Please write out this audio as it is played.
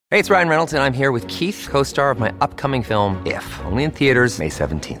Hey, it's Ryan Reynolds, and I'm here with Keith, co-star of my upcoming film, If, only in theaters May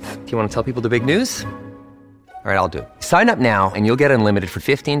 17th. Do you want to tell people the big news? All right, I'll do it. Sign up now and you'll get unlimited for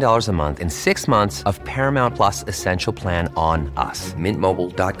 $15 a month and 6 months of Paramount Plus Essential Plan on us.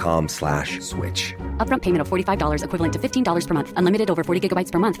 MintMobile.com/switch. Upfront payment of $45 equivalent to $15 per month. Unlimited over 40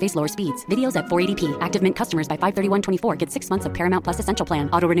 gigabytes per month. Face lower speeds. Videos at 480p. Active Mint customers by 531.24 get 6 months of Paramount Plus Essential Plan.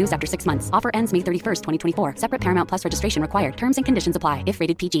 Auto renews after 6 months. Offer ends May 31st, 2024. Separate Paramount Plus registration required. Terms and conditions apply if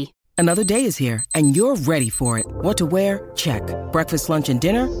rated PG. Another day is here, and you're ready for it. What to wear? Check. Breakfast, lunch, and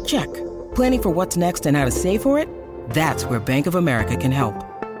dinner? Check. Planning for what's next and how to save for it? That's where Bank of America can help.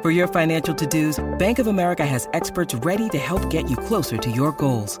 For your financial to-dos, Bank of America has experts ready to help get you closer to your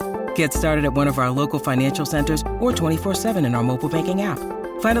goals. Get started at one of our local financial centers or 24/7 in our mobile banking app.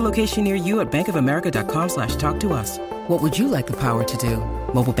 Find a location near you at bankofamerica.com/talktous. What would you like the power to do?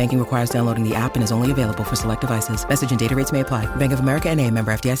 Mobile banking requires downloading the app and is only available for select devices. Message and data rates may apply. Bank of America N.A.,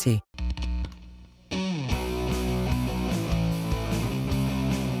 member FDIC.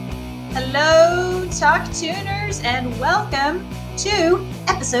 Hello, Talk Tuners, and welcome to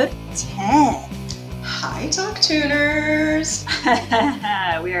episode 10. Hi, Talk Tuners.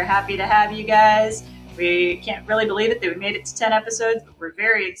 We are happy to have you guys. We can't really believe it that we made it to 10 episodes, but we're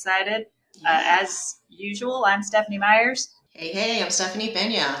very excited. As usual, I'm Stephanie Myers. Hey, I'm Stephanie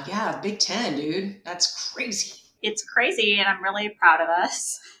Pena. Yeah, Big 10, dude. That's crazy. It's crazy, and I'm really proud of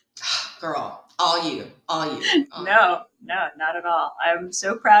us. Girl, all you. No, not at all. I'm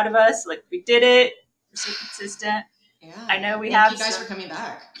so proud of us. Like, we did it. We're so consistent. Yeah. I know we Thank have you guys for coming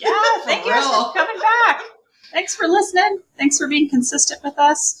back. Yeah, thank you guys for coming back. Thanks for listening. Thanks for being consistent with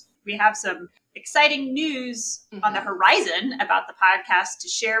us. We have some exciting news on the horizon about the podcast to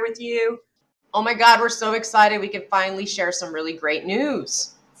share with you. Oh my God, we're so excited. We can finally share some really great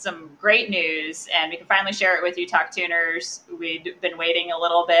news. Some great news, and we can finally share it with you, Talk Tuners. We've been waiting a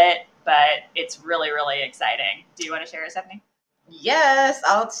little bit, but it's really, really exciting. Do you want to share it, Stephanie? Yes,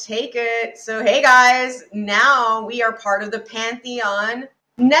 I'll take it. So, hey guys, now we are part of the Pantheon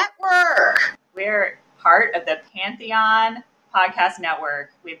Network. We're part of the Pantheon Podcast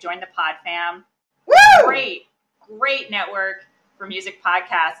Network. We've joined the Pod Fam. Woo! Great network for music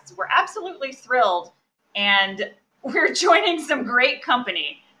podcasts. We're absolutely thrilled, and we're joining some great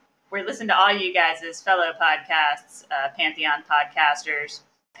company. We listen to all you guys as fellow podcasts, Pantheon podcasters,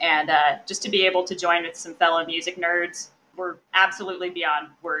 and just to be able to join with some fellow music nerds, we're absolutely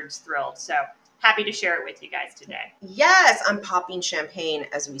beyond words thrilled. So happy to share it with you guys today. Yes, I'm popping champagne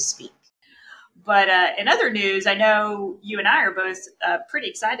as we speak. But in other news, I know you and I are both pretty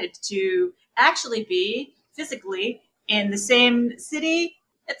excited to actually be physically in the same city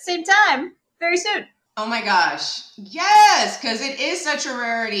at the same time very soon. Oh my gosh. Yes, because it is such a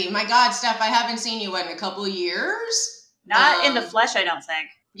rarity. My God, Steph, I haven't seen you in a couple of years. Not in the flesh, I don't think.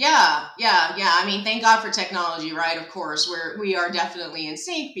 Yeah. I mean, thank God for technology, right? Of course, we are definitely in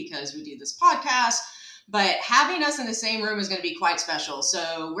sync because we do this podcast, but having us in the same room is going to be quite special.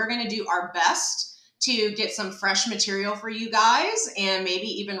 So we're going to do our best to get some fresh material for you guys and maybe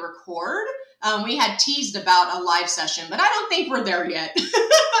even record. We had teased about a live session, but I don't think we're there yet.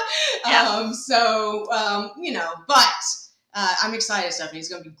 But I'm excited, Stephanie. It's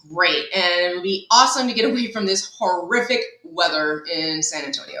going to be great. And it'll be awesome to get away from this horrific weather in San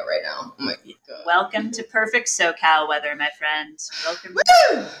Antonio right now. Oh my God. Welcome to perfect SoCal weather, my friend. Welcome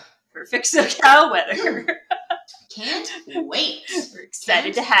Woo! to perfect SoCal weather. Can't wait. We're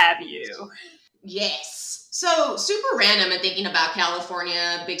excited to have you. Yes. So super random and thinking about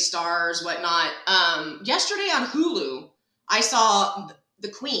California, big stars, whatnot. Yesterday on Hulu, I saw the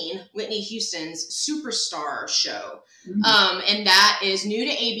Queen, Whitney Houston's Superstar show. And that is new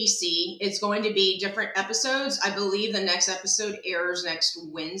to ABC. It's going to be different episodes. I believe the next episode airs next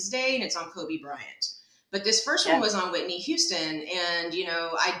Wednesday, and it's on Kobe Bryant. But this first one was on Whitney Houston. And,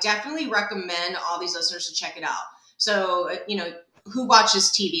 I definitely recommend all these listeners to check it out. So, who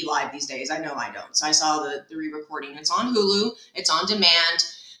watches TV live these days? I know I don't. So I saw the re-recording. It's on Hulu. It's on demand.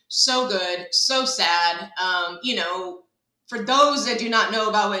 So good. So sad. For those that do not know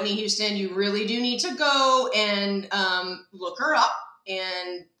about Whitney Houston, you really do need to go and look her up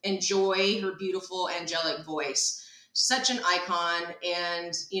and enjoy her beautiful angelic voice. Such an icon.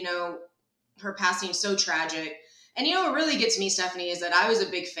 And, her passing so tragic. And what really gets me, Stephanie, is that I was a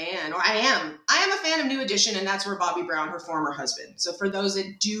big fan, or I am a fan of New Edition, and that's where Bobby Brown, her former husband. So for those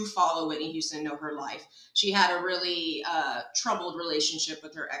that do follow Whitney Houston, know her life, she had a really troubled relationship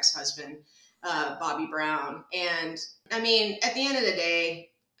with her ex-husband, Bobby Brown. And I mean, at the end of the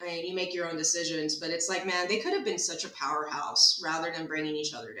day, you make your own decisions, but it's like, man, they could have been such a powerhouse rather than bringing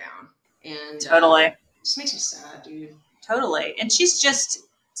each other down. And totally. Just makes me sad, dude. Totally. And she's just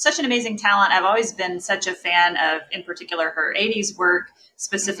such an amazing talent. I've always been such a fan of, in particular, her 80s work,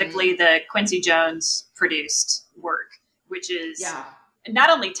 specifically the Quincy Jones produced work, which is not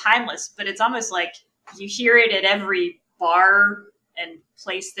only timeless, but it's almost like you hear it at every bar and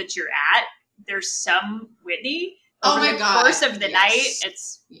place that you're at. There's some Whitney over the course of the night.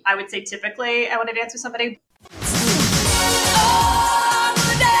 It's, I would say, typically I Want to Dance with Somebody.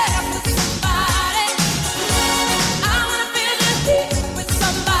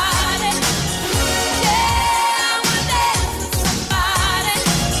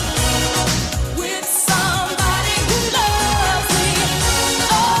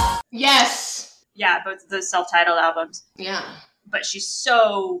 Yes. Yeah, both of those self-titled albums. Yeah. But she's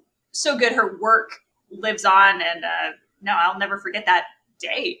so good. Her work lives on, and no, I'll never forget that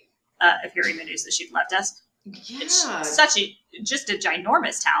day of hearing the news that she'd left us. Yeah. It's just a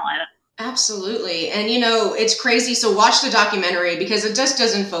ginormous talent. Absolutely. And, it's crazy. So watch the documentary because it just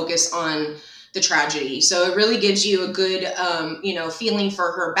doesn't focus on the tragedy. So it really gives you a good, feeling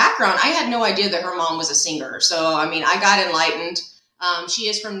for her background. I had no idea that her mom was a singer. So, I got enlightened. She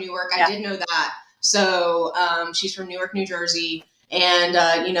is from Newark. I did know that. So she's from Newark, New Jersey. And,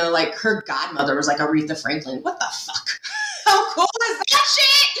 her godmother was like Aretha Franklin. What the fuck? How cool is that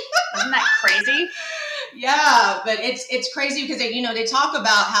shit? Isn't that crazy? Yeah, but it's crazy because they talk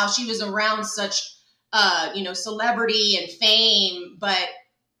about how she was around such celebrity and fame, but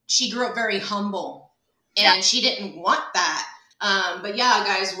she grew up very humble and she didn't want that. But yeah,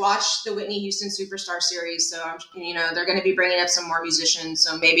 guys, watch the Whitney Houston Superstar series. So they're going to be bringing up some more musicians.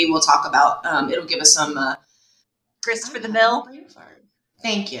 So maybe we'll talk about. It'll give us some grist for the mill.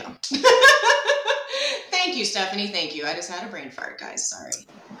 Thank you. Thank you, Stephanie. Thank you. I just had a brain fart, guys. Sorry.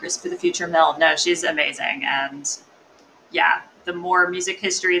 Grist for the future mill. No, she's amazing. And yeah, the more music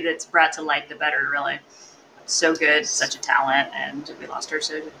history that's brought to light, the better, really. So good, such a talent, and we lost her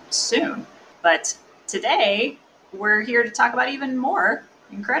so soon. But today, we're here to talk about even more,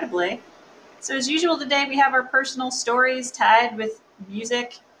 incredibly. So as usual today, we have our personal stories tied with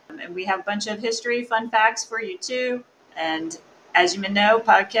music, and we have a bunch of history, fun facts for you too. And as you may know,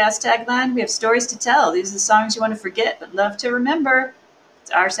 podcast tagline, we have stories to tell. These are the songs you want to forget but love to remember.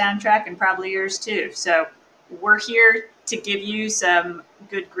 It's our soundtrack and probably yours too. So we're here to give you some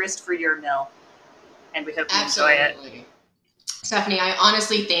good grist for your mill. And we hope you enjoy it. Stephanie, I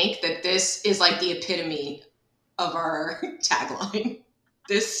honestly think that this is like the epitome of our tagline.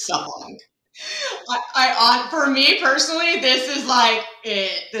 This song. For me personally, this is like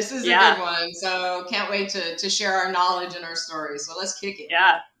it. This is a good one. So can't wait to share our knowledge and our stories. So let's kick it.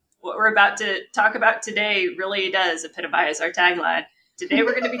 Yeah. What we're about to talk about today really does epitomize our tagline. Today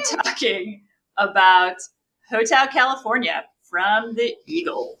we're going to be talking about Hotel California from the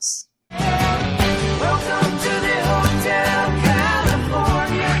Eagles. Welcome to the Hotel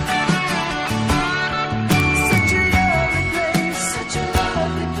California. Such a lovely place, such a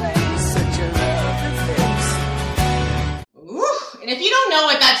lovely place, such a lovely place. Ooh, and if you don't know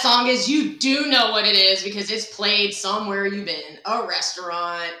what that song is, you do know what it is because it's played somewhere you've been. A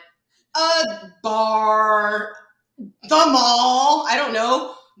restaurant, a bar, the mall, I don't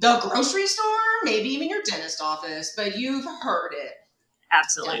know, the grocery store, maybe even your dentist office, but you've heard it.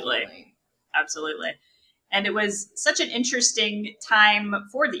 Absolutely. Definitely. Absolutely. And it was such an interesting time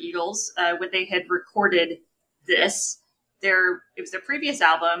for the Eagles when they had recorded this. It was their previous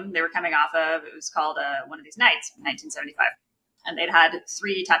album they were coming off of. It was called One of These Nights, 1975. And they'd had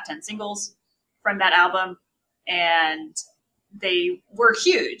 3 top 10 singles from that album. And they were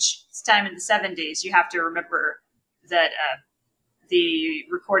huge. It's time in the 70s. You have to remember that the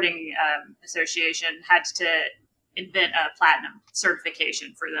Recording Association had to invent a platinum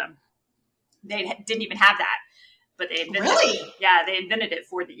certification for them. They didn't even have that, but they invented it. Yeah, they invented it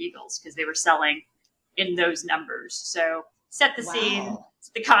for the Eagles because they were selling in those numbers. So set the scene,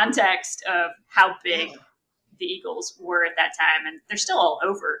 the context of how big the Eagles were at that time. And they're still all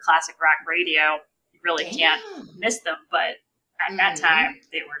over classic rock radio. You really can't miss them. But at that time,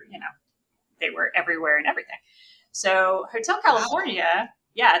 they were everywhere and everything. So Hotel California,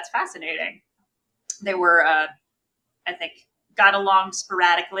 it's fascinating. They were, I think, got along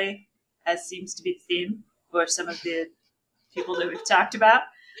sporadically, as seems to be the theme for some of the people that we've talked about.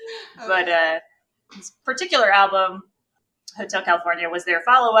 But this particular album, Hotel California, was their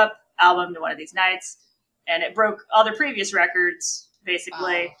follow-up album to One of These Nights. And it broke all their previous records,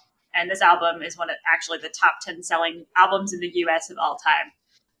 basically. Wow. And this album is one of actually the top 10 selling albums in the U.S. of all time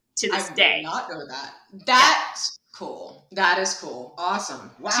to this day. I did not know that. That's cool. That is cool. Awesome.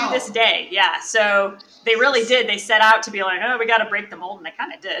 Wow. To this day, yeah. So they really did. They set out to be like, we got to break the mold, and they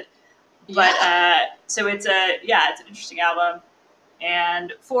kind of did. But so it's an interesting album,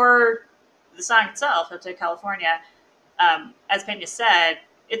 And for the song itself, Hotel California, as Pena said,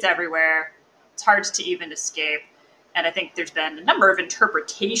 it's everywhere. It's hard to even escape. And I think there's been a number of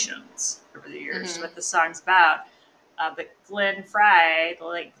interpretations over the years to what the song's about. But Glenn Frey, the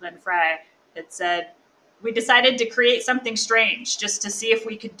late Glenn Frey, had said, we decided to create something strange just to see if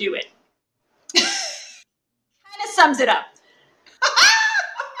we could do it. Kind of sums it up.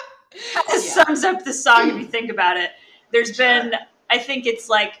 Sums up the song if you think about it. There's been, I think it's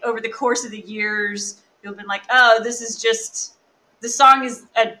like over the course of the years, you've been like, oh, this is just, the song is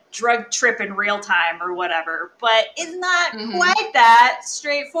a drug trip in real time or whatever, but it's not quite that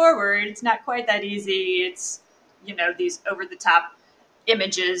straightforward. It's not quite that easy. It's, you know, these over the top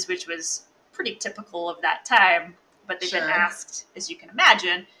images, which was pretty typical of that time, but they've been asked, as you can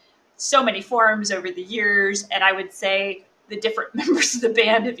imagine, so many forms over the years. And I would say the different members of the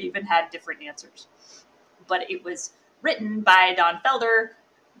band have even had different answers, but it was written by Don Felder,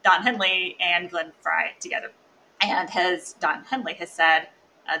 Don Henley, and Glenn Frey together. And as Don Henley has said,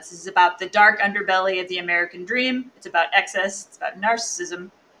 this is about the dark underbelly of the American dream. It's about excess. It's about narcissism.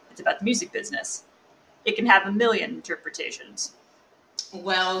 It's about the music business. It can have a million interpretations.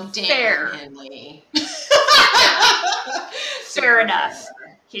 Well, damn, Fair. Henley. Fair enough.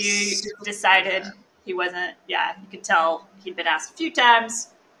 He decided he wasn't, you could tell he'd been asked a few times,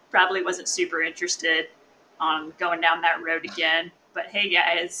 probably wasn't super interested on going down that road again. But hey,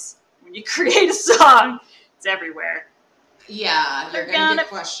 guys, when you create a song, it's everywhere. Yeah, you're going to get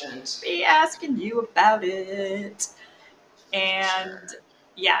questioned. Be asking you about it. And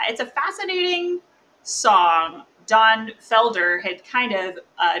yeah, it's a fascinating song. Don Felder had kind of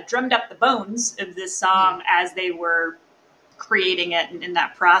drummed up the bones of this song as they were creating it in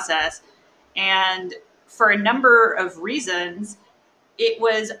that process. And for a number of reasons, it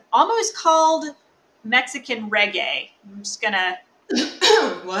was almost called Mexican reggae. I'm just going to...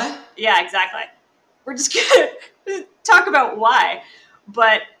 What? Yeah, exactly. We're just going to talk about why.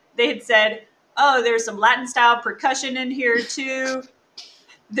 But they had said, oh, there's some Latin style percussion in here too.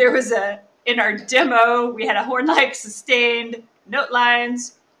 There was in our demo, we had a horn-like sustained note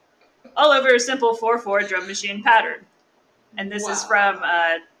lines all over a simple 4/4 drum machine pattern. And this is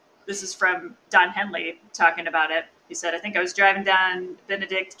from Don Henley talking about it. He said, I think I was driving down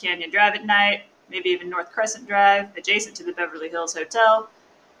Benedict Canyon Drive at night, maybe even North Crescent Drive, adjacent to the Beverly Hills Hotel.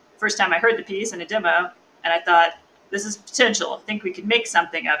 First time I heard the piece in a demo, and I thought, this is potential. I think we could make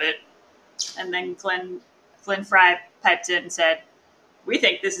something of it. And then Glenn Frey piped in and said, we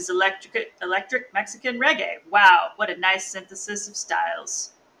think this is electric Mexican reggae. Wow, what a nice synthesis of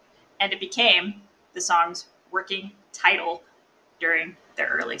styles. And it became the song's working title during their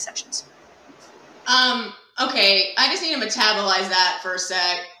early sessions. Okay, I just need to metabolize that for a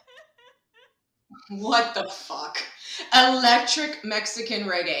sec. What the fuck? Electric Mexican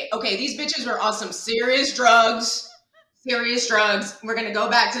reggae. Okay, these bitches were on some serious drugs. We're going to go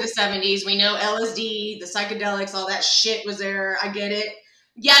back to the 70s. We know LSD, the psychedelics, all that shit was there. I get it.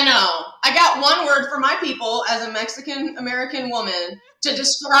 Yeah, no. I got one word for my people as a Mexican-American woman to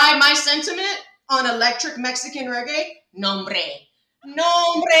describe my sentiment on electric Mexican reggae. Nombre.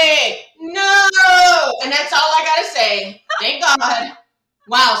 No! And that's all I got to say. Thank God.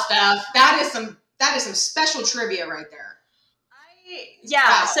 Wow, Steph. That is some special trivia right there.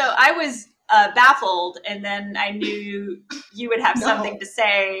 Wow. So I was baffled, and then I knew you would have something to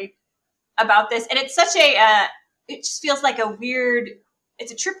say about this. And it's such it just feels like a weird,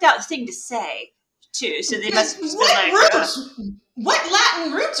 it's a tripped out thing to say too. So they must have been like, roots? What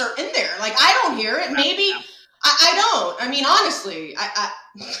Latin roots are in there? Like, I don't hear it. Maybe I don't. I mean, honestly,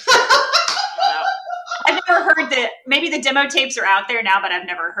 I've never heard maybe the demo tapes are out there now, but I've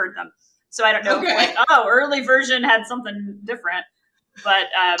never heard them. So I don't know if early version had something different. But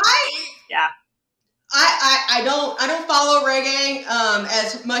I don't follow reggae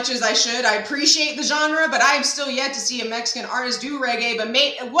as much as I should. I appreciate the genre, but I am still yet to see a Mexican artist do reggae. But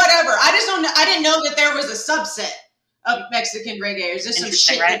whatever. I just don't know. I didn't know that there was a subset of Mexican reggae. Is this some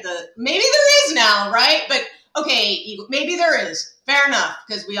shit right? Maybe there is now, right? But okay, maybe there is. Fair enough,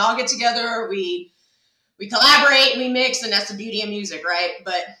 because we all get together, we collaborate, we mix, and that's the beauty of music, right?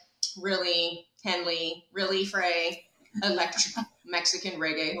 But really, Henley, really Frey, electric Mexican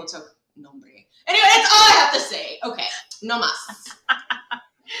reggae, Hotel Nombre. Anyway, that's all I have to say. Okay, no mas.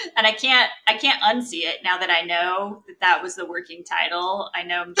 And I can't unsee it now that I know that was the working title. I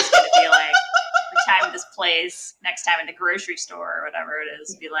know I'm just going to be like, every time this plays, next time in the grocery store or whatever it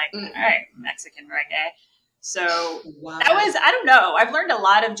is, be like, all right, Mexican reggae. So that was, I don't know. I've learned a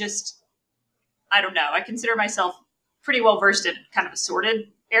lot of I don't know. I consider myself pretty well versed in kind of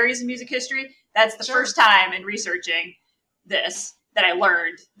assorted areas of music history. That's the first time in researching this that I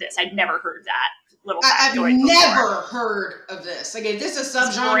learned this. I'd never heard that little I've factoid never before. heard of this. Like, is this a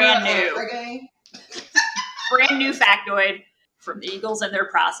subgenre brand new. of reggae? Brand new factoid from the Eagles and their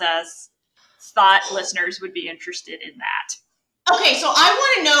process. Thought listeners would be interested in that. Okay, so I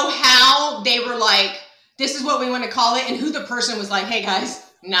want to know how they were like, this is what we want to call it, and who the person was like, hey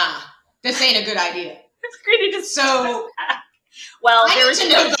guys, nah, this ain't a good idea. It's great to So, well, I need to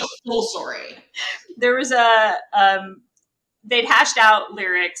know the full story. There was they'd hashed out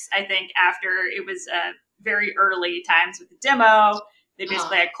lyrics, I think, after it was very early times with the demo. They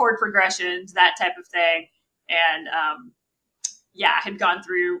basically had chord progressions, that type of thing. And had gone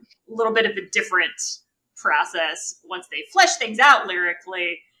through a little bit of a different process once they fleshed things out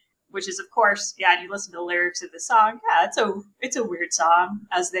lyrically, which is, of course, and you listen to the lyrics of the song, it's a weird song,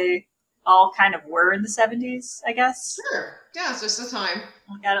 as they all kind of were in the 70s, I guess. Sure. Yeah, it's just the time.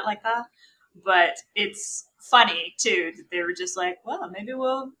 Look at it like that. But it's funny, too, that they were just like, well, maybe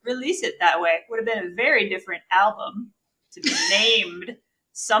we'll release it that way. Would have been a very different album to be named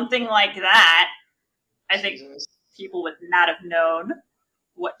something like that. I think people would not have known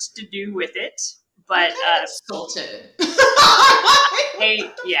what to do with it. But insulted. There's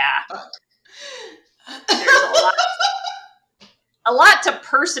a lot to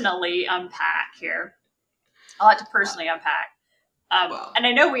personally unpack here. And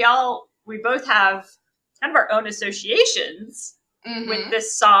I know we both have kind of our own associations with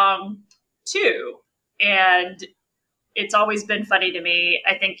this song too. And it's always been funny to me.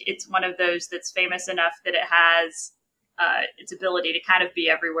 I think it's one of those that's famous enough that it has its ability to kind of be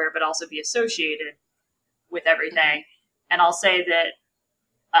everywhere, but also be associated with everything. And I'll say that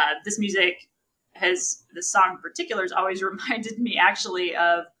this song in particular has always reminded me actually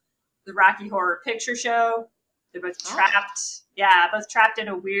of the Rocky Horror Picture Show. They're both trapped. Yeah, both trapped in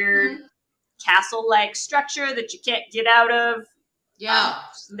a weird castle-like structure that you can't get out of. Yeah.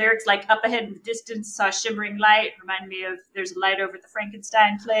 Lyrics like up ahead in the distance, saw a shimmering light. Remind me of there's a light over the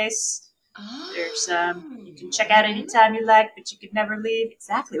Frankenstein place. Oh. There's you can check out anytime you like, but you could never leave.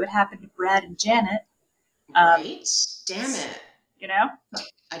 Exactly what happened to Brad and Janet. Right? Damn it. You know?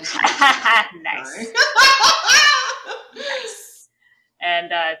 I just nice. Nice.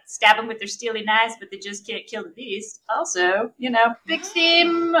 And stab them with their steely knives, but they just can't kill the beast. Also, big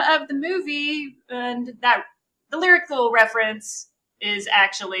theme of the movie, and that the lyrical reference is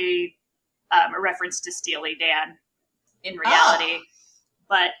actually a reference to Steely Dan in reality.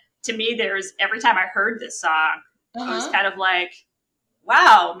 But to me, every time I heard this song, I was kind of like,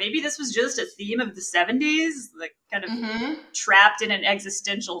 wow, maybe this was just a theme of the 70s, like kind of trapped in an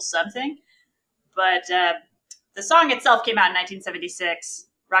existential something. But the song itself came out in 1976.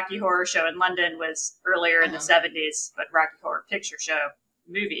 Rocky Horror Show in London was earlier in the 70s, but Rocky Horror Picture Show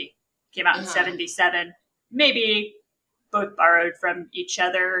movie came out in 77. Maybe both borrowed from each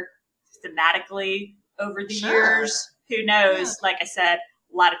other thematically over the years. Who knows? Yeah. Like I said,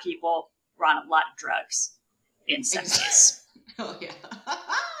 a lot of people were on a lot of drugs in 70s. Oh, yeah.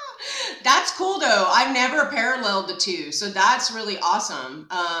 That's cool, though. I've never paralleled the two, so that's really awesome.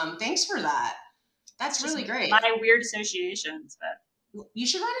 Thanks for that. That's really great. My weird associations, but you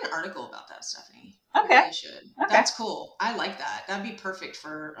should write an article about that, Stephanie. Okay. You really should. Okay. That's cool. I like that. That'd be perfect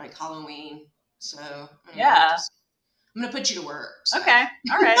for like Halloween. So I'm gonna put you to work. So. Okay.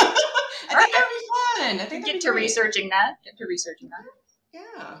 All right. I think that'd be fun. I think get to researching that.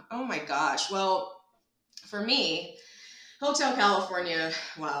 Yeah. Oh my gosh. Well, for me, Hotel California.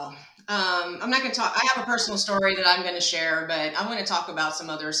 Wow. I'm not going to talk. I have a personal story that I'm going to share, but I want to talk about some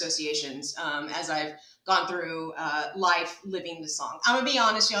other associations as I've gone through life living the song. I'm going to be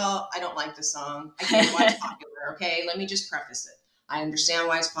honest, y'all. I don't like the song. I get why it's popular. Okay. Let me just preface it. I understand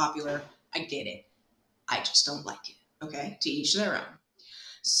why it's popular. I get it. I just don't like it. Okay. To each their own.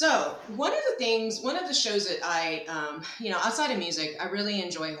 So one of the shows that I, outside of music, I really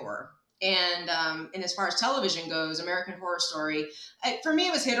enjoy horror. And as far as television goes, American Horror Story, for me,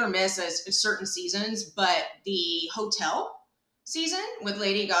 it was hit or miss as certain seasons, but the Hotel season with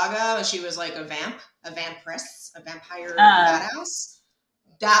Lady Gaga, she was like a vampire badass.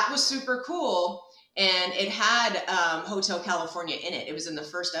 That was super cool. And it had Hotel California in it. It was in the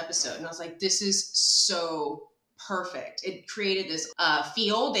first episode. And I was like, this is so perfect. It created this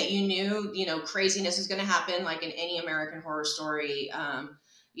feel that you knew, craziness is going to happen, like in any American Horror Story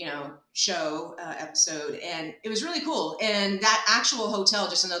show episode. And it was really cool. And that actual hotel,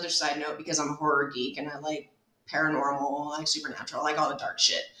 just another side note, because I'm a horror geek and I like paranormal, I like supernatural, I like all the dark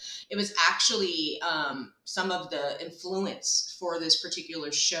shit. It was actually some of the influence for this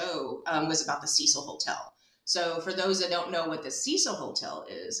particular show was about the Cecil Hotel. So for those that don't know what the Cecil Hotel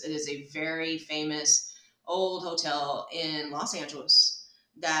is, it is a very famous old hotel in Los Angeles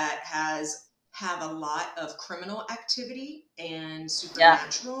that have a lot of criminal activity and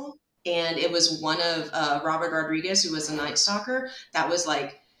supernatural. And it was one of Robert Rodriguez, who was a Night Stalker. That was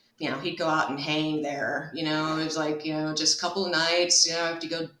like, he'd go out and hang there. It was like, just a couple of nights, after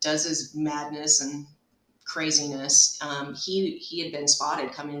he does his madness and craziness. He had been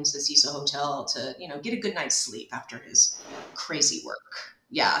spotted coming into the Cecil Hotel to, get a good night's sleep after his crazy work.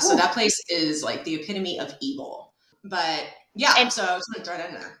 Yeah. So that place is like the epitome of evil. But yeah, and so I was going to throw that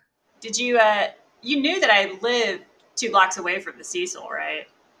in there. Did you, you knew that I lived 2 blocks away from the Cecil, right?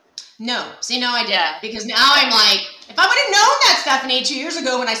 No. See, no, I didn't. Yeah. Because now I'm like, if I would have known that, Stephanie, 2 years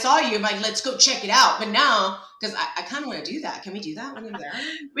ago when I saw you, I'm like, let's go check it out. But now, because I kind of want to do that. Can we do that when I'm there?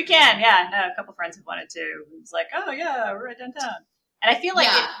 We can, yeah. No, a couple friends have wanted to. It's like, oh, yeah, we're right downtown. And I feel like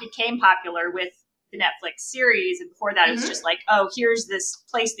it became popular with the Netflix series. And before that, it was just like, oh, here's this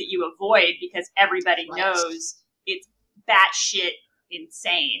place that you avoid because everybody knows it's batshit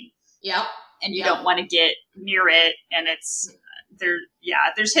insane. Yep. And you don't want to get near it. And it's...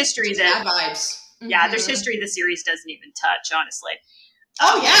 there's history that bad vibes. Yeah, there's history the series doesn't even touch, honestly.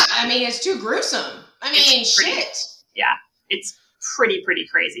 Oh yeah, I mean it's too gruesome. I mean, shit. Yeah, it's pretty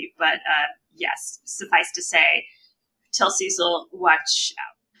crazy. But yes, suffice to say, tell Cecil, watch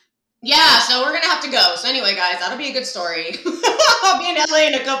out. Yeah, so we're gonna have to go. So anyway, guys, that'll be a good story. I'll be in LA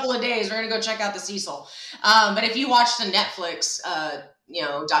in a couple of days. We're gonna go check out the Cecil. But if you watch the Netflix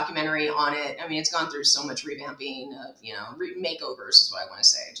documentary on it. I mean, it's gone through so much revamping of, makeovers is what I want to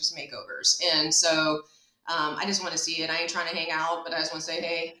say, just makeovers. And so I just want to see it. I ain't trying to hang out, but I just want to say,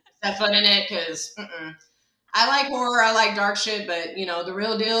 hey, step foot in it because I like horror. I like dark shit, but the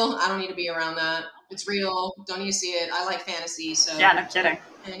real deal, I don't need to be around that. It's real. Don't need to see it. I like fantasy. So yeah, no kidding.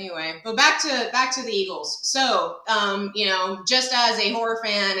 Anyway, but back to the Eagles. So, just as a horror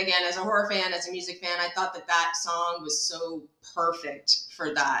fan, as a music fan, I thought that song was so perfect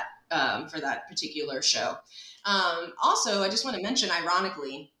for that particular show. Also, I just want to mention,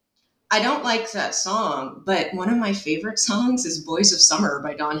 ironically, I don't like that song, but one of my favorite songs is Boys of Summer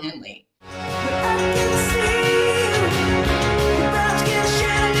by Don Henley.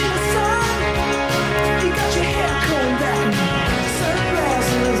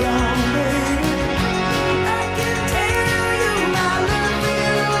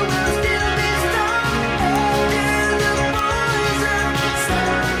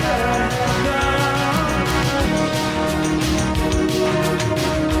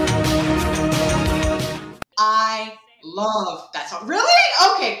 I love that song. Really?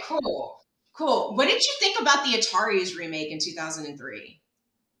 Okay, cool. What did you think about the Ataris remake in 2003?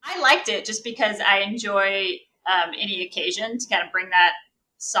 I liked it just because I enjoy any occasion to kind of bring that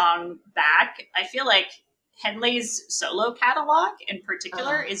song back. I feel like Henley's solo catalog in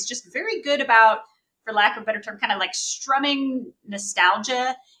particular is just very good about, for lack of a better term, kind of like strumming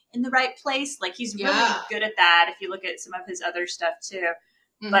nostalgia in the right place. Like he's really good at that if you look at some of his other stuff too.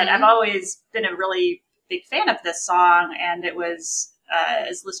 Mm-hmm. But I've always been a really big fan of this song, and it was,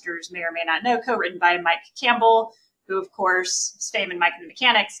 as listeners may or may not know, co-written by Mike Campbell, who of course is famed in Mike and the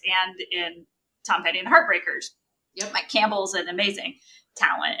Mechanics and in Tom Petty and the Heartbreakers. Yep. Mike Campbell's an amazing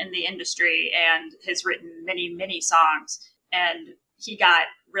talent in the industry and has written many songs, and he got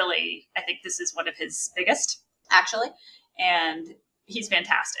really, I think this is one of his biggest actually, and he's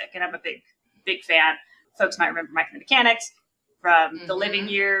fantastic, and I'm a big fan. Folks might remember Mike and the Mechanics from The Living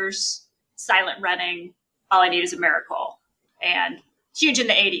Years, Silent Running, All I Need Is a Miracle, and huge in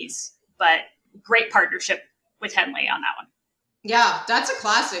the 80s, but great partnership with Henley on that one. Yeah, that's a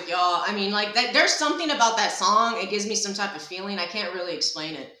classic, y'all. I mean, like that. There's something about that song. It gives me some type of feeling. I can't really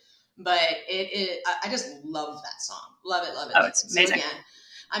explain it, but I just love that song. Love it. Oh, it's amazing. So again,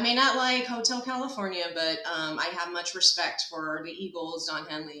 I may not like Hotel California, but I have much respect for the Eagles, Don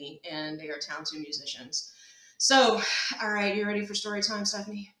Henley, and they are talented musicians. So, all right, you ready for story time,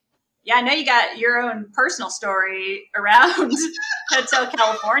 Stephanie? Yeah, I know you got your own personal story around Hotel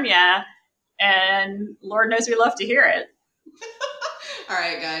California, and Lord knows we love to hear it. All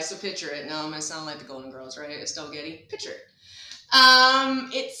right, guys, so picture it. Now I'm going to sound like the Golden Girls, right? Estelle Getty. Picture it.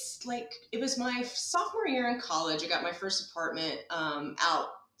 It's like, it was my sophomore year in college. I got my first apartment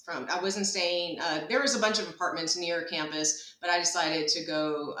I wasn't staying, there was a bunch of apartments near campus, but I decided to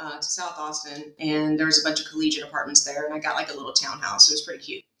go to South Austin, and there was a bunch of collegiate apartments there, and I got like a little townhouse. It was pretty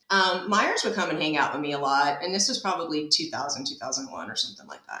cute. Myers would come and hang out with me a lot, and this was probably 2000, 2001 or something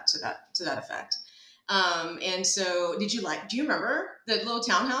like that, to that effect. And so do you remember the little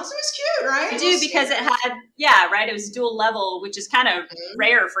townhouse? It was cute, right? I do, because it had, it was dual level, which is kind of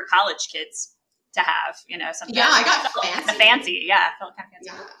rare for college kids to have, sometimes. Yeah, I got fancy. Fancy. Yeah, I felt kind of fancy.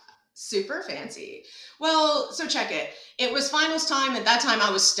 Yeah. Super fancy. Well, so check it. It was finals time. At that time,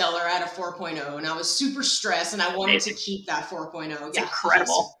 I was stellar at a 4.0, and I was super stressed, and I wanted to keep that 4.0. It's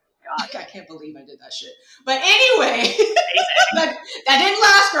incredible. I can't believe I did that shit. But anyway, that didn't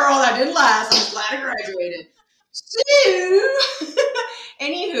last, girl. That didn't last. I'm glad I graduated. So,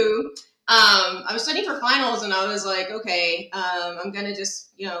 anywho, I was studying for finals, and I was like, okay, I'm going to just,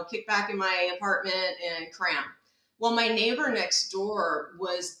 kick back in my apartment and cram. Well, my neighbor next door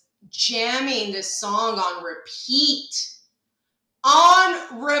was jamming this song on repeat.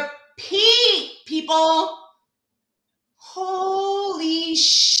 On repeat, people. Holy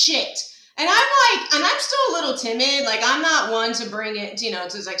shit. And I'm still a little timid. Like, I'm not one to bring it,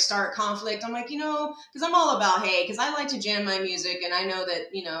 to like start conflict. I'm like, because I'm all about, hey, because I like to jam my music, and I know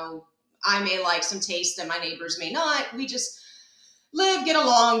that, I may like some taste that my neighbors may not. We just live, get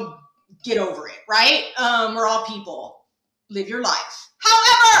along, get over it, right? We're all people. Live your life.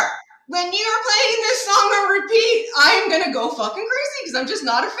 However, when you're playing this song on repeat, I'm going to go fucking crazy because I'm just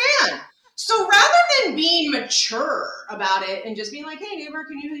not a fan. So rather than being mature about it and just being like, hey, neighbor,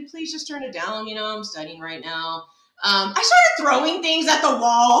 can you please just turn it down? I'm studying right now. I started throwing things at the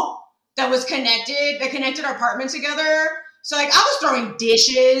wall that connected our apartment together. So like I was throwing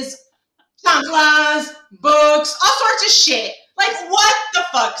dishes, chanclas, books, all sorts of shit. Like, what the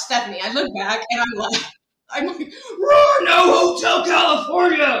fuck, Stephanie? I look back and I'm like, roar, no Hotel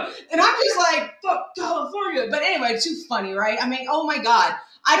California. And I'm just like, fuck California. But anyway, it's too funny, right? I mean, oh my God.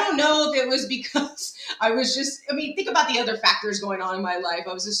 I don't know if it was because think about the other factors going on in my life.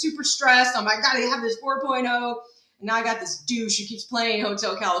 I was just super stressed. I'm like, gotta have this 4.0. And now I got this douche who keeps playing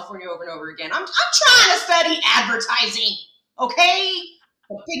Hotel California over and over again. I'm trying to study advertising, okay?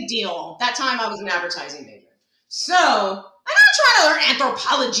 A big deal. That time I was an advertising major. So, I'm not trying to learn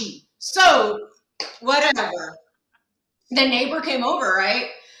anthropology. So, whatever. The neighbor came over, right?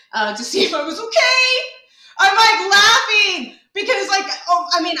 To see if I was okay. I'm like laughing because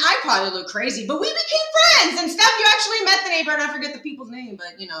I probably look crazy, but we became friends. And Steph, you actually met the neighbor, and I forget the people's name,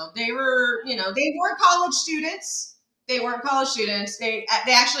 but they weren't college students. They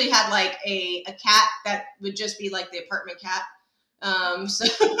actually had like a cat that would just be like the apartment cat. So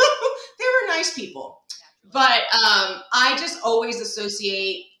they were nice people. But I just always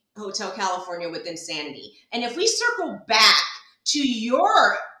associate Hotel California with insanity. And if we circle back to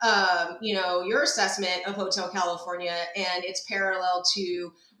your assessment of Hotel California and its parallel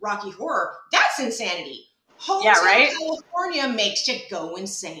to Rocky Horror, that's insanity. Hotel California makes you go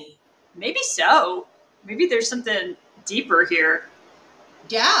insane. Maybe so. Maybe there's something deeper here.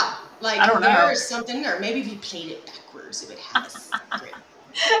 Yeah, like I don't know. There's something there. Maybe if you played it backwards, it would have a secret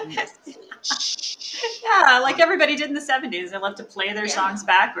message. Yeah, like everybody did in the 70s. They loved to play their songs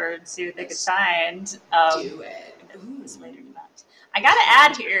backwards, see what they could find. Do it. I got to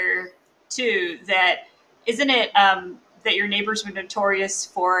add here, too, that isn't it that your neighbors were notorious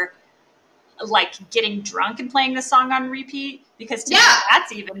for like getting drunk and playing the song on repeat? Because to me,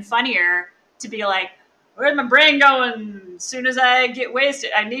 that's even funnier to be like, where's my brain going? As soon as I get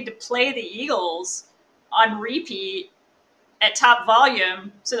wasted, I need to play the Eagles on repeat at top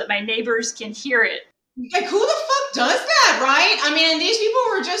volume so that my neighbors can hear it. Like, who the fuck does that, right? I mean, these people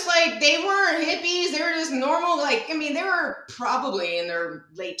were just like, they weren't hippies. They were just normal. Like, I mean, they were probably in their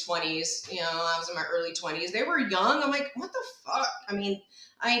late 20s. I was in my early 20s. They were young. I'm like, what the fuck? I mean,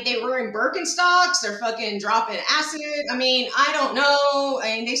 they were in Birkenstocks. They're fucking dropping acid. I mean, I don't know.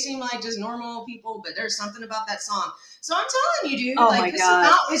 I mean, they seem like just normal people, but there's something about that song. So I'm telling you, dude,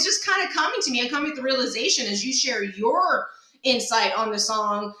 it's just kind of coming to me. I'm coming to the realization as you share your insight on the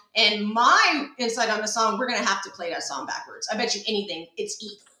song and my insight on the song, we're going to have to play that song backwards. I bet you anything, it's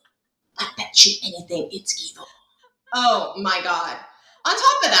evil. I bet you anything, it's evil. Oh my God. On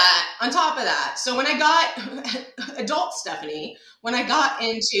top of that, so when I got adult Stephanie, when I got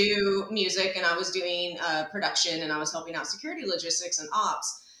into music and I was doing production and I was helping out security logistics and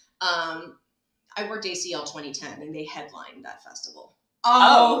ops, I worked ACL 2010 and they headlined that festival.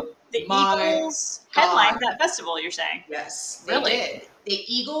 Oh, the Eagles headlined that festival, you're saying? Yes, they really did. The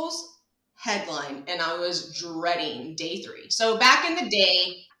Eagles headlined, and I was dreading day 3. So back in the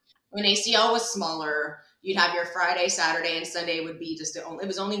day, when ACL was smaller, you'd have your Friday, Saturday, and Sunday would be it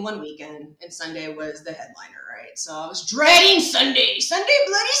was only one weekend, and Sunday was the headliner, right? So I was dreading Sunday,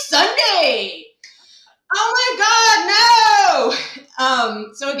 bloody Sunday. Oh my God,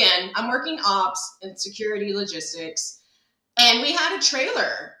 no! So again, I'm working ops and security logistics. And we had a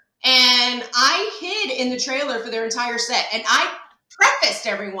trailer, and I hid in the trailer for their entire set. And I prefaced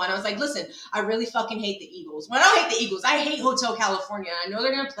everyone. I was like, listen, I really fucking hate the Eagles. Well, I don't hate the Eagles. I hate Hotel California. I know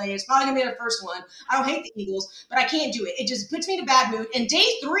they're going to play. It's probably going to be their first one. I don't hate the Eagles, but I can't do it. It just puts me in a bad mood. And day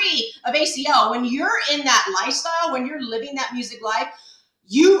 3 of ACL, when you're in that lifestyle, when you're living that music life,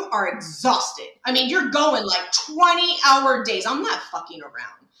 you are exhausted. I mean, you're going like 20-hour days. I'm not fucking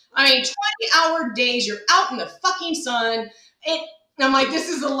around. I mean, 20-hour days, you're out in the fucking sun. I'm like, this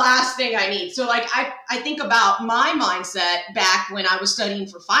is the last thing I need. So like, I think about my mindset back when I was studying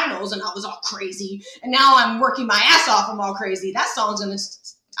for finals and I was all crazy. And now I'm working my ass off. I'm all crazy. That song's gonna,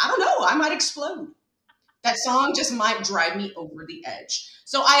 I don't know, I might explode. That song just might drive me over the edge.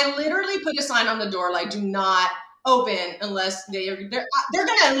 So I literally put a sign on the door, like, do not open unless they're going to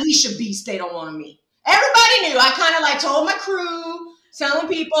unleash a beast they don't want to meet. Everybody knew. I kind of like told my crew, telling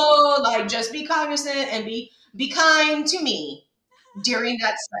people, like, just be cognizant and be kind to me during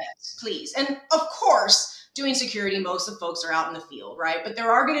that set, please. And of course, doing security, most of the folks are out in the field, right? But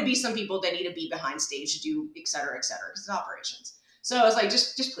there are going to be some people that need to be behind stage to do et cetera, because it's operations. So I was like,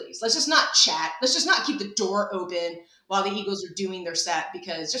 just please, let's just not chat. Let's just not keep the door open while the Eagles are doing their set,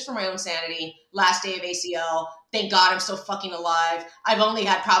 because just for my own sanity, last day of ACL, thank God I'm still fucking alive. I've only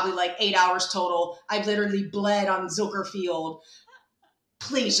had probably like 8 hours total. I've literally bled on Zilker Field.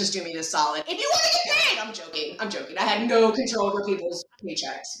 Please just do me this solid. If you want to get paid, I'm joking. I had no control over people's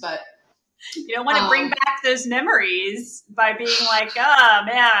paychecks, but you don't want to bring back those memories by being like, oh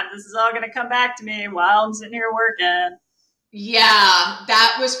man, this is all going to come back to me while I'm sitting here working. Yeah,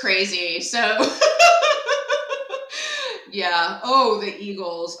 that was crazy. So yeah. Oh, the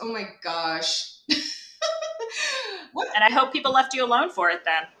Eagles. Oh my gosh. And I hope people left you alone for it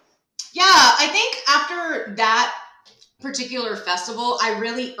then. Yeah, I think after that particular festival, I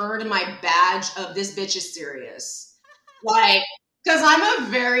really earned my badge of this bitch is serious. Like, because I'm a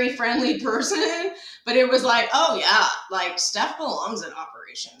very friendly person, but it was like, oh yeah, like Steph belongs in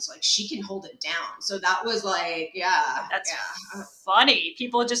operations. Like she can hold it down. So that was like, yeah. That's funny.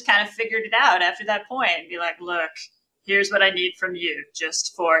 People just kind of figured it out after that point and be like, look, here's what I need from you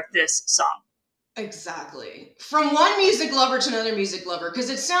just for this song. Exactly. From one music lover to another music lover, because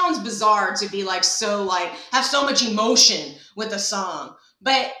it sounds bizarre to be like so like have so much emotion with a song,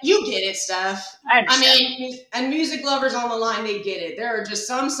 but you get it, Steph. I mean, and music lovers on the line, they get it. There are just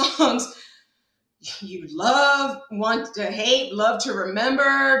some songs you love, want to hate, love to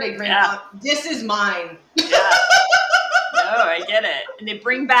remember. They bring out, this is mine. Yeah. No, I get it. And they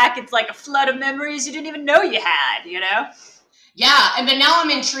bring back, it's like a flood of memories you didn't even know you had, you know? Yeah, but now I'm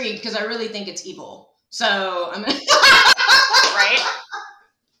intrigued because I really think it's evil. So I'm right.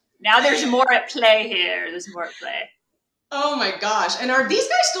 Now there's more at play here. There's more at play. Oh my gosh! And are these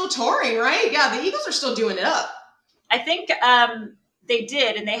guys still touring? Right? Yeah, the Eagles are still doing it up. I think they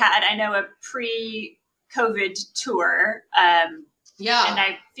did, and they had, I know, a pre-COVID tour. Yeah, and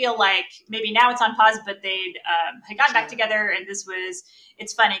I feel like maybe now it's on pause, but they had gotten back together, and it's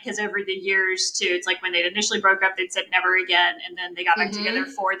funny because over the years too, it's like when they initially broke up, they'd said never again, and then they got back together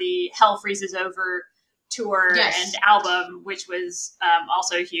for the Hell Freezes Over tour and album, which was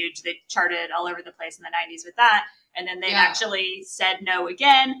also huge. They charted all over the place in the 90s with that, and then they actually said no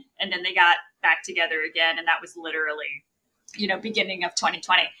again, and then they got back together again, and that was literally, beginning of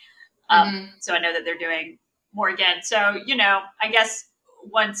 2020. So I know that they're doing more again. So, I guess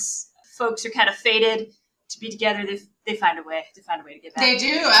once folks are kind of fated to be together, they find a way to get back. They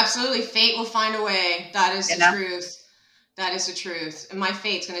do. Absolutely. Fate will find a way. That is the truth. That is the truth. And my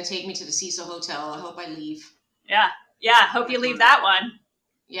fate's going to take me to the Cecil Hotel. I hope I leave. Yeah. Yeah. Hope you leave that one.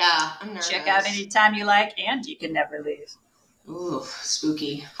 Yeah. I'm nervous. Check out anytime you like, and you can never leave. Ooh,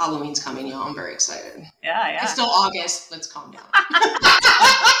 spooky. Halloween's coming, y'all. I'm very excited. Yeah. It's still August. Let's calm down.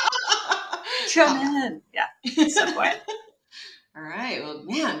 Come in. Yeah. At some point. All right. Well,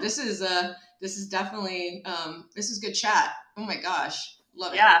 man, this is definitely this is good chat. Oh my gosh.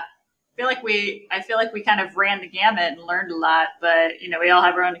 Love it. Yeah. I feel like we kind of ran the gamut and learned a lot, but we all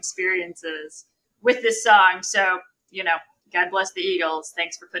have our own experiences with this song. So, God bless the Eagles.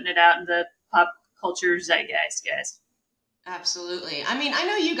 Thanks for putting it out in the pop culture zeitgeist, guys. Absolutely. I mean, I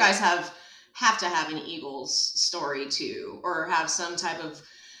know you guys have to have an Eagles story too, or have some type of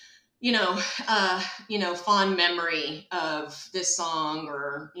fond memory of this song,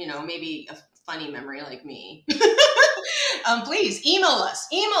 or, maybe a funny memory like me. Please email us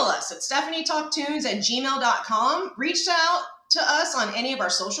at StephanieTalkTunes@gmail.com. Reach out to us on any of our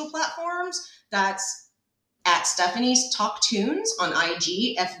social platforms. That's at Stephanie's Talk Tunes on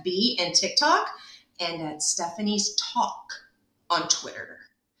IG, FB, and TikTok, and at Stephanie's Talk on Twitter.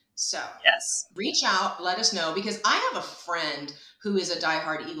 So yes, reach out, let us know, because I have a friend who is a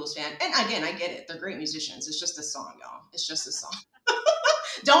diehard Eagles fan. And again, I get it. They're great musicians. It's just a song, y'all. It's just a song.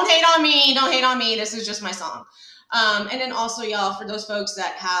 Don't hate on me. Don't hate on me. This is just my song. And then also, y'all, for those folks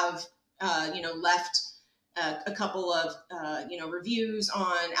that have, left a couple of, reviews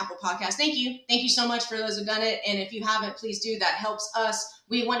on Apple Podcasts. Thank you. Thank you so much for those who've done it. And if you haven't, please do. That helps us.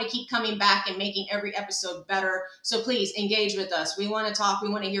 We want to keep coming back and making every episode better. So please engage with us. We want to talk. We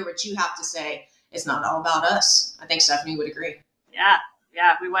want to hear what you have to say. It's not all about us. I think Stephanie would agree. Yeah,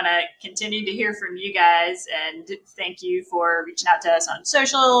 we want to continue to hear from you guys, and thank you for reaching out to us on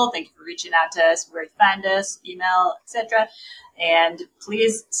social. Thank you for reaching out to us where you find us, email, etc. And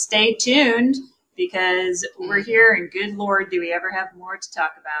please stay tuned because we're here, and good Lord, do we ever have more to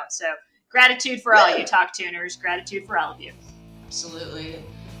talk about. So gratitude for all you Talk Tuners. Gratitude for all of you. Absolutely.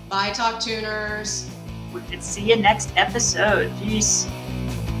 Bye, Talk Tuners. We can see you next episode. Peace.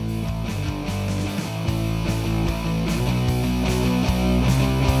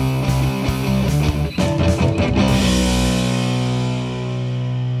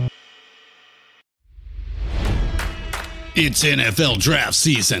 It's NFL draft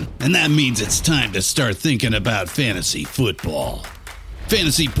season, and that means it's time to start thinking about fantasy football.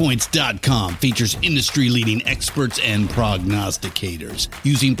 FantasyPoints.com features industry-leading experts and prognosticators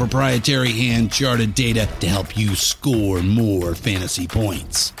using proprietary hand-charted data to help you score more fantasy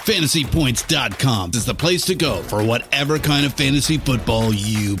points. FantasyPoints.com is the place to go for whatever kind of fantasy football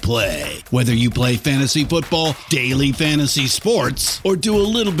you play. Whether you play fantasy football, daily fantasy sports, or do a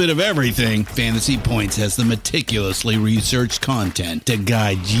little bit of everything, Fantasy Points has the meticulously researched content to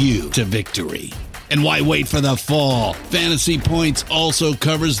guide you to victory. And why wait for the fall? Fantasy Points also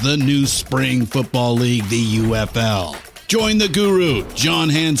covers the new spring football league, the UFL. Join the guru, John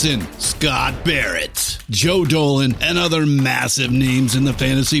Hansen, Scott Barrett, Joe Dolan, and other massive names in the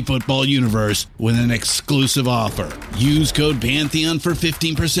fantasy football universe with an exclusive offer. Use code Pantheon for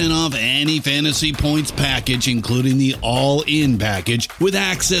 15% off any Fantasy Points package, including the all-in package, with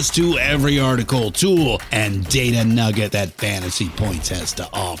access to every article, tool, and data nugget that Fantasy Points has to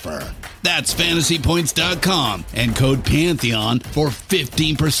offer. That's FantasyPoints.com and code Pantheon for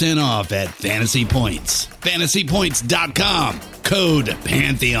 15% off at Fantasy Points. FantasyPoints.com, code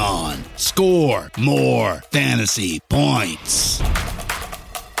Pantheon. Score more fantasy points.